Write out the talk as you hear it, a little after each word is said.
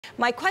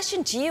My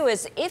question to you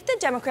is, if the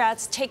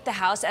Democrats take the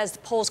House, as the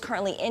polls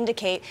currently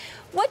indicate,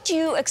 what do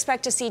you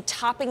expect to see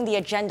topping the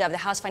agenda of the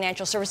House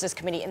Financial Services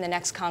Committee in the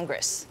next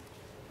Congress?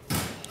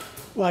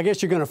 Well, I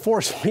guess you're going to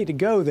force me to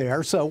go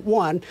there. So,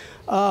 one,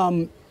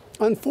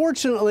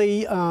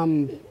 unfortunately,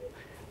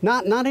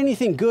 not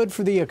anything good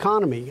for the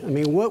economy. I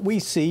mean, what we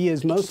see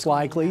is most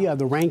likely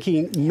the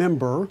ranking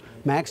member,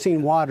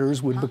 Maxine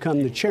Waters, would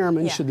become the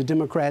chairman should the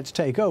Democrats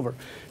take over.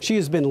 She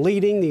has been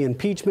leading the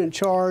impeachment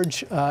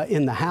charge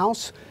in the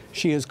House.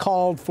 She has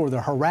called for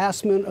the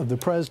harassment of the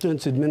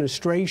president's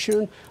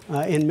administration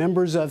and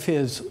members of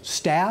his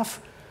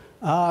staff.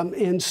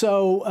 And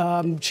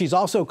so she's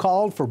also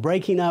called for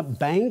breaking up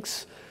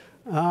banks.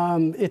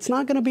 It's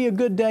not going to be a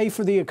good day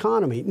for the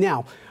economy.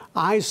 Now,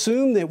 I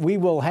assume that we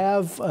will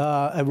have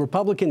a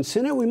Republican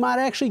Senate. We might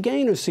actually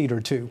gain a seat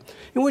or two,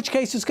 in which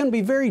case it's going to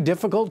be very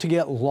difficult to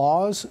get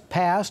laws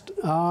passed.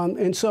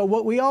 And so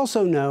what we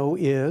also know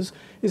is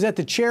that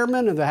the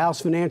chairman of the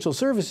House Financial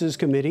Services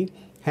Committee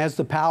has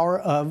the power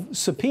of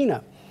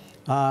subpoena.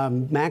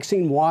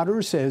 Maxine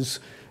Waters has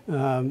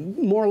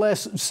more or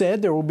less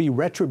said there will be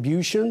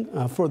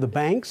retribution for the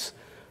banks.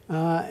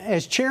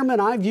 As chairman,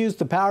 I've used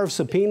the power of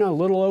subpoena a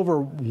little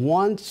over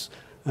once,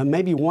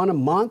 maybe one a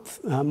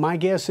month. My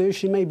guess is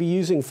she may be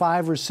using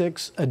 5 or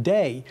 6 a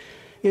day.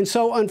 And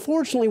so,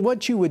 unfortunately,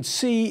 what you would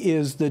see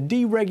is the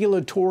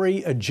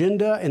deregulatory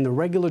agenda and the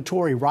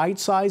regulatory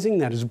right-sizing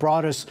that has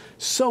brought us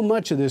so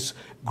much of this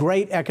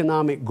great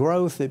economic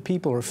growth that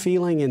people are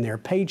feeling in their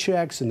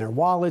paychecks, in their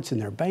wallets, in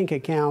their bank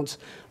accounts,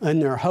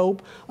 in their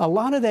hope. A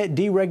lot of that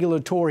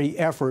deregulatory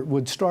effort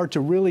would start to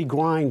really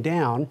grind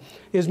down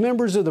as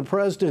members of the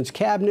president's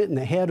cabinet and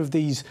the head of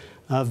these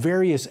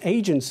various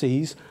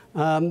agencies,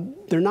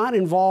 they're not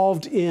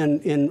involved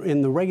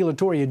in the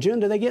regulatory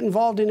agenda. They get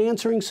involved in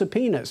answering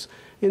subpoenas.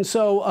 And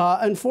so,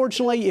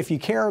 unfortunately, if you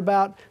care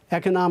about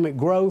economic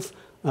growth,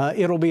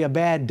 it'll be a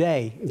bad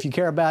day. If you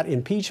care about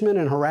impeachment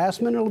and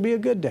harassment, it'll be a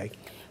good day.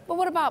 But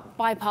what about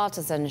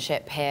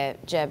bipartisanship here,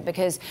 Jeb?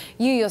 Because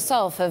you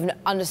yourself have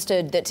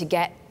understood that to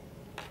get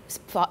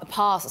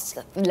past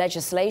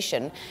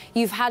legislation,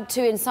 you've had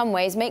to, in some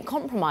ways, make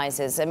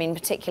compromises. I mean,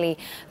 particularly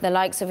the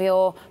likes of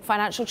your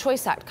Financial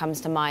Choice Act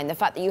comes to mind. The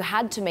fact that you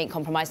had to make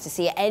compromise to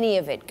see any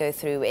of it go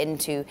through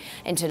into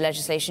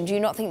legislation. Do you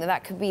not think that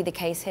that could be the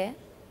case here?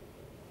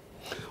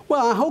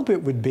 Well, I hope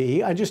it would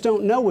be. I just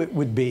don't know it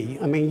would be.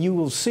 I mean, you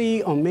will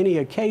see on many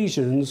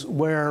occasions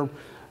where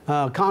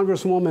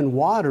Congresswoman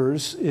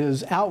Waters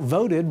is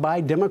outvoted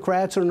by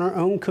Democrats in her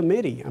own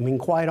committee. I mean,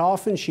 quite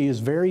often she is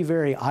very,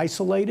 very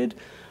isolated.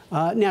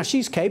 Now,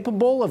 she's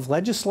capable of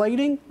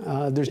legislating.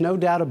 There's no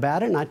doubt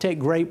about it. And I take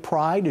great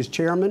pride as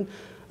chairman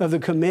of the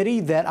committee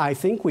that I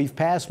think we've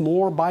passed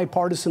more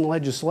bipartisan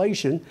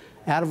legislation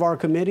out of our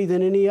committee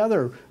than any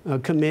other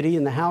committee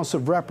in the House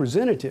of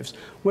Representatives.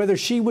 Whether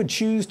she would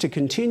choose to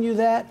continue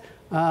that,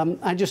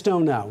 I just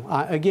don't know.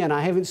 Again,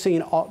 I haven't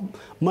seen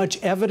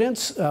much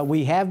evidence.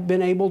 We have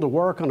been able to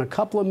work on a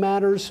couple of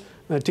matters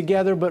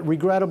together, but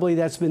regrettably,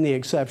 that's been the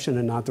exception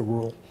and not the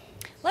rule.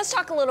 Let's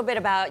talk a little bit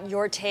about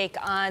your take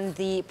on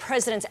the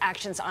president's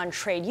actions on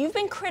trade. You've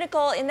been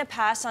critical in the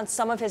past on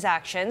some of his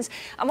actions.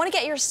 I want to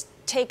get your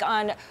take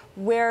on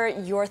where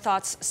your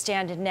thoughts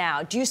stand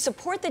now. Do you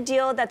support the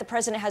deal that the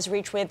president has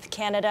reached with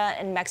Canada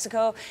and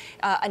Mexico,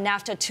 a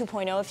NAFTA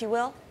 2.0, if you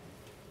will?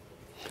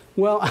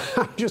 Well,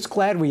 I'm just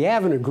glad we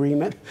have an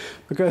agreement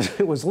because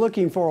it was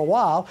looking for a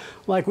while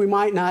like we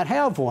might not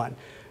have one.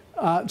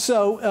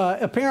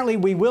 Apparently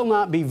we will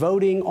not be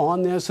voting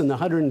on this in the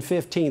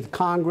 115th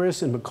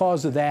Congress, and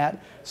because of that,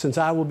 since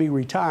I will be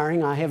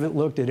retiring, I haven't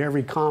looked at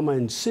every comma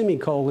and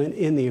semicolon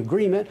in the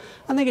agreement.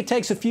 I think it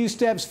takes a few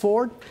steps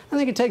forward. I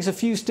think it takes a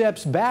few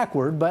steps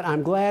backward, but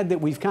I'm glad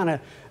that we've kind of,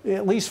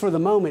 at least for the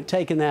moment,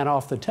 taken that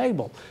off the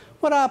table.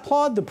 What I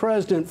applaud the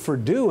president for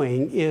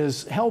doing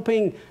is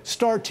helping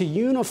start to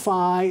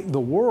unify the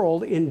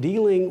world in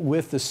dealing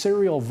with the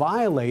serial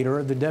violator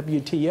of the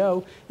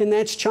WTO, and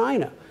that's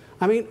China.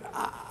 I mean,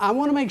 I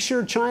want to make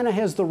sure China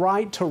has the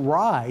right to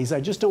rise.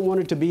 I just don't want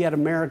it to be at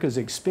America's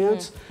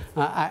expense.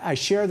 I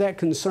share that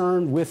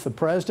concern with the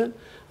president.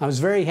 I was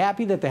very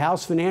happy that the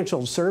House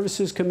Financial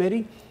Services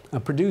Committee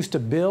produced a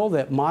bill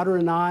that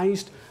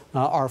modernized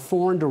our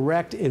foreign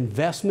direct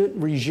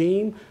investment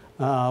regime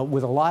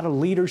with a lot of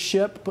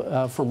leadership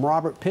from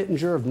Robert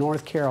Pittenger of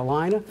North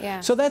Carolina. Yeah.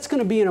 So that's going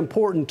to be an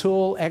important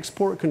tool.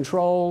 Export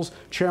controls,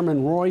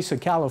 Chairman Royce of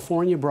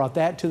California brought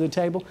that to the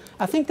table.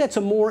 I think that's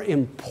a more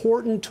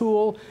important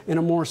tool and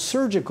a more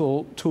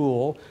surgical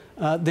tool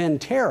than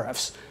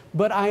tariffs.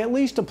 But I at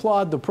least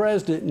applaud the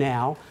president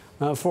now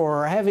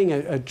for having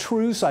a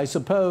truce, I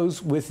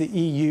suppose, with the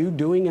EU,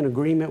 doing an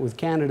agreement with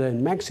Canada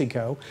and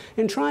Mexico,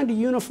 and trying to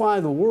unify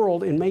the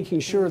world in making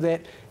sure that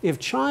if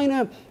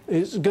China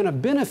is going to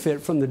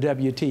benefit from the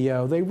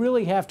WTO, they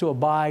really have to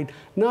abide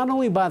not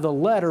only by the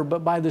letter,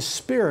 but by the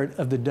spirit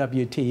of the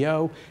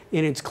WTO.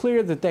 And it's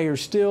clear that they are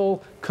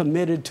still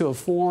committed to a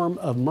form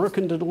of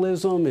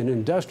mercantilism and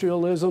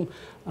industrialism,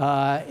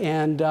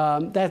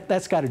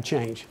 that's got to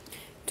change.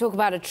 Talk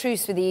about a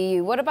truce with the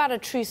EU. What about a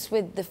truce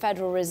with the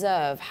Federal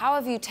Reserve? How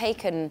have you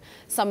taken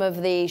some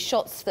of the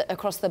shots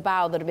across the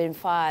bow that have been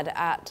fired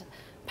at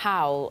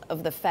Powell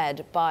of the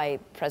Fed by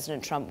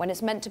President Trump when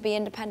it's meant to be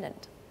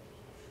independent?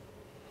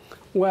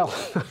 Well,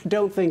 I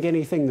don't think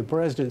anything the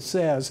president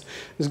says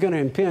is going to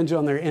impinge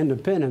on their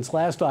independence.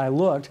 Last I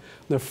looked,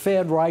 the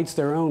Fed writes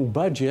their own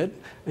budget,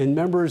 and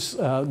governors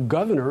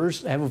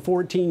have a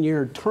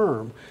 14-year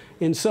term.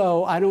 And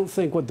so I don't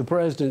think what the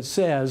president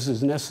says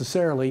is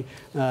necessarily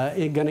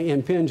going to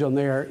impinge on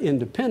their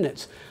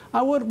independence.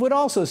 I would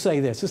also say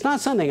this. It's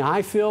not something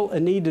I feel a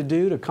need to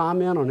do to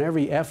comment on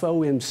every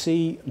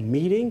FOMC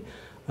meeting.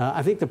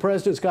 I think the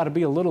president's got to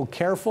be a little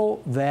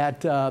careful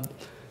that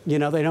they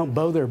don't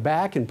bow their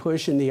back and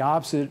push in the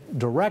opposite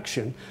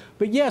direction.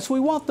 But yes, we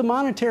want the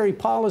monetary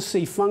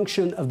policy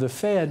function of the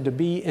Fed to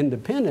be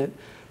independent.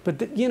 But,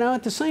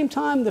 at the same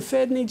time, the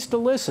Fed needs to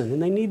listen,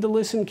 and they need to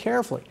listen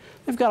carefully.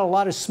 They've got a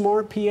lot of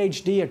smart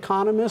PhD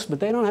economists,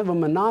 but they don't have a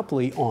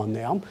monopoly on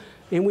them.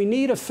 And we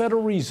need a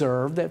Federal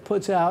Reserve that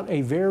puts out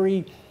a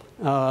very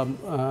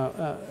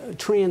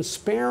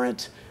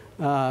transparent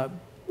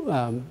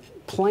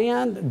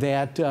plan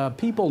that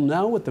people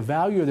know what the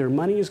value of their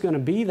money is going to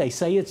be. They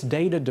say it's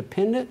data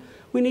dependent.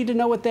 We need to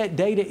know what that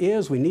data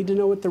is. We need to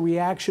know what the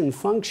reaction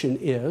function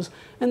is.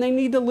 And they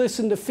need to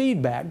listen to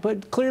feedback.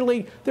 But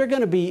clearly, they're going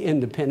to be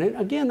independent.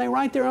 Again, they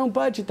write their own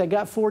budget. They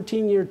got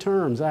 14-year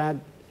terms. I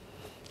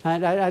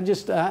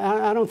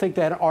don't think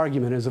that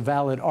argument is a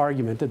valid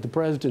argument, that the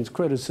president's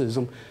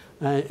criticism,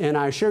 and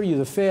I assure you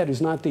the Fed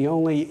is not the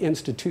only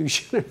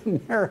institution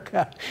in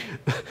America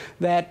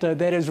that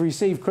has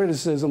received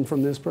criticism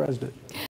from this president.